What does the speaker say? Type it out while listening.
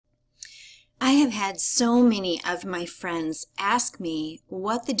I have had so many of my friends ask me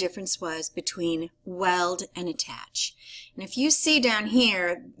what the difference was between weld and attach. And if you see down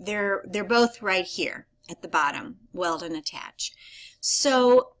here, they're both right here at the bottom, weld and attach.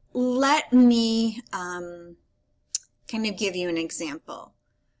 So let me kind of give you an example.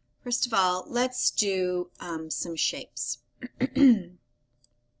 First of all, let's do some shapes.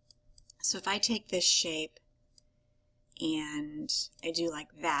 So if I take this shape and I do like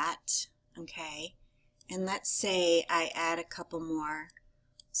that, okay, and let's say I add a couple more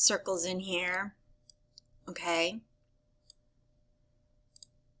circles in here, okay,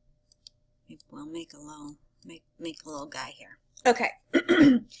 maybe we'll make a little guy here. Okay,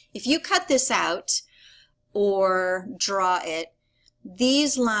 if you cut this out or draw it,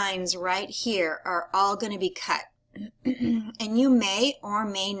 these lines right here are all going to be cut, and you may or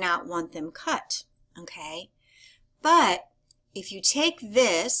may not want them cut, okay, but if you take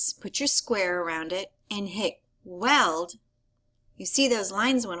this, put your square around it, and hit weld, you see those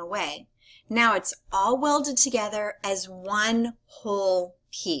lines went away. Now it's all welded together as one whole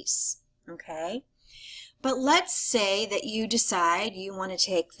piece, okay? But let's say that you decide you want to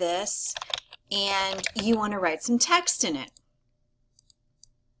take this and you want to write some text in it.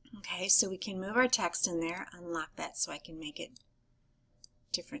 Okay, so we can move our text in there, unlock that so I can make it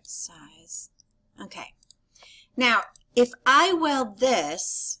different size. Okay. Now, if I weld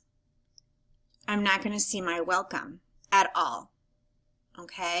this, I'm not going to see my welcome at all,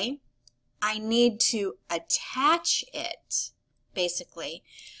 okay? I need to attach it, basically.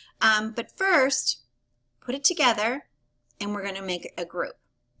 But first, put it together, and we're going to make a group.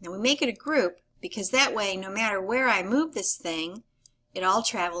 Now, we make it a group because that way, no matter where I move this thing, it all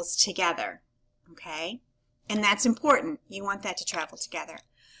travels together, okay? And that's important. You want that to travel together.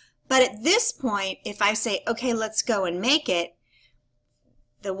 But at this point, if I say, okay, let's go and make it,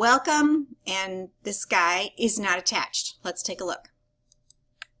 the welcome and this guy is not attached. Let's take a look.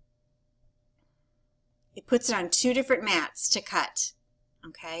 It puts it on two different mats to cut,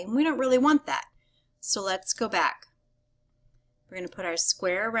 okay? And we don't really want that. So let's go back. We're going to put our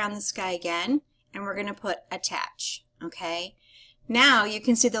square around this guy again, and we're going to put attach, okay? Now you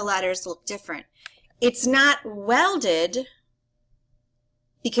can see the letters look different. It's not welded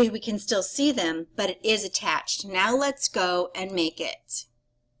because we can still see them, but it is attached. Now let's go and make it.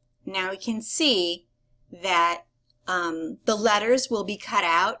 Now we can see that the letters will be cut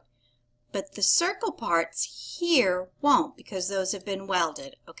out, but the circle parts here won't because those have been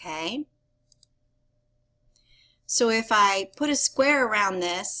welded, okay? So if I put a square around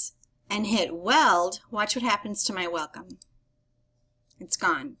this and hit weld, watch what happens to my welcome. It's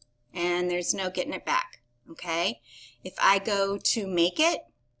gone, and there's no getting it back, okay? If I go to make it,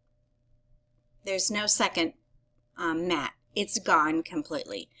 there's no second mat. It's gone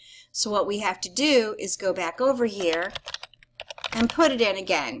completely. So what we have to do is go back over here and put it in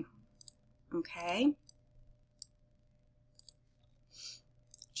again, okay?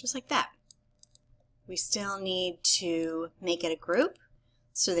 Just like that. We still need to make it a group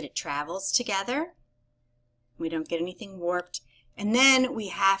so that it travels together. We don't get anything warped. And then we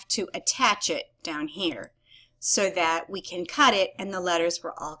have to attach it down here so that we can cut it and the letters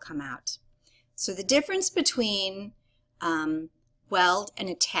will all come out. So the difference between weld and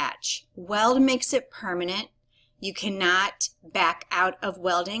attach. Weld makes it permanent. You cannot back out of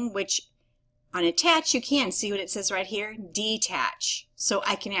welding, which on attach you can. See what it says right here? Detach. So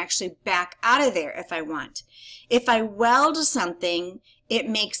I can actually back out of there if I want. If I weld something, it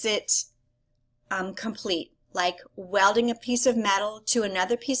makes it complete. Like welding a piece of metal to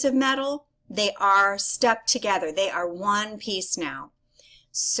another piece of metal, they are stuck together. They are one piece now.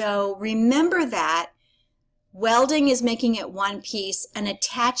 So remember that welding is making it one piece and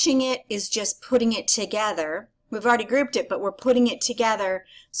attaching it is just putting it together. We've already grouped it, but we're putting it together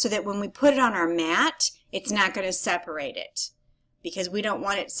so that when we put it on our mat, it's not going to separate it because we don't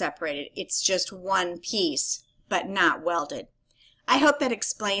want it separated. It's just one piece, but not welded. I hope that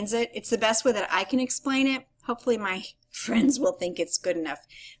explains it. It's the best way that I can explain it. Hopefully my friends will think it's good enough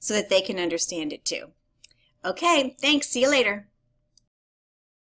so that they can understand it too. Okay, thanks. See you later.